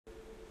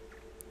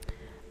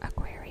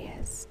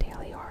Aquarius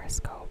Daily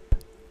Horoscope,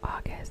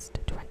 August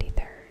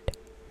 23rd.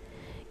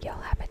 You'll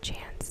have a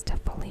chance to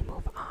fully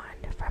move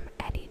on from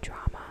any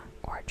drama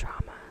or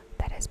trauma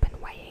that has been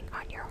weighing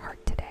on your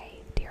heart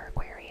today, dear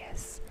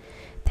Aquarius,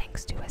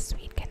 thanks to a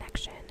sweet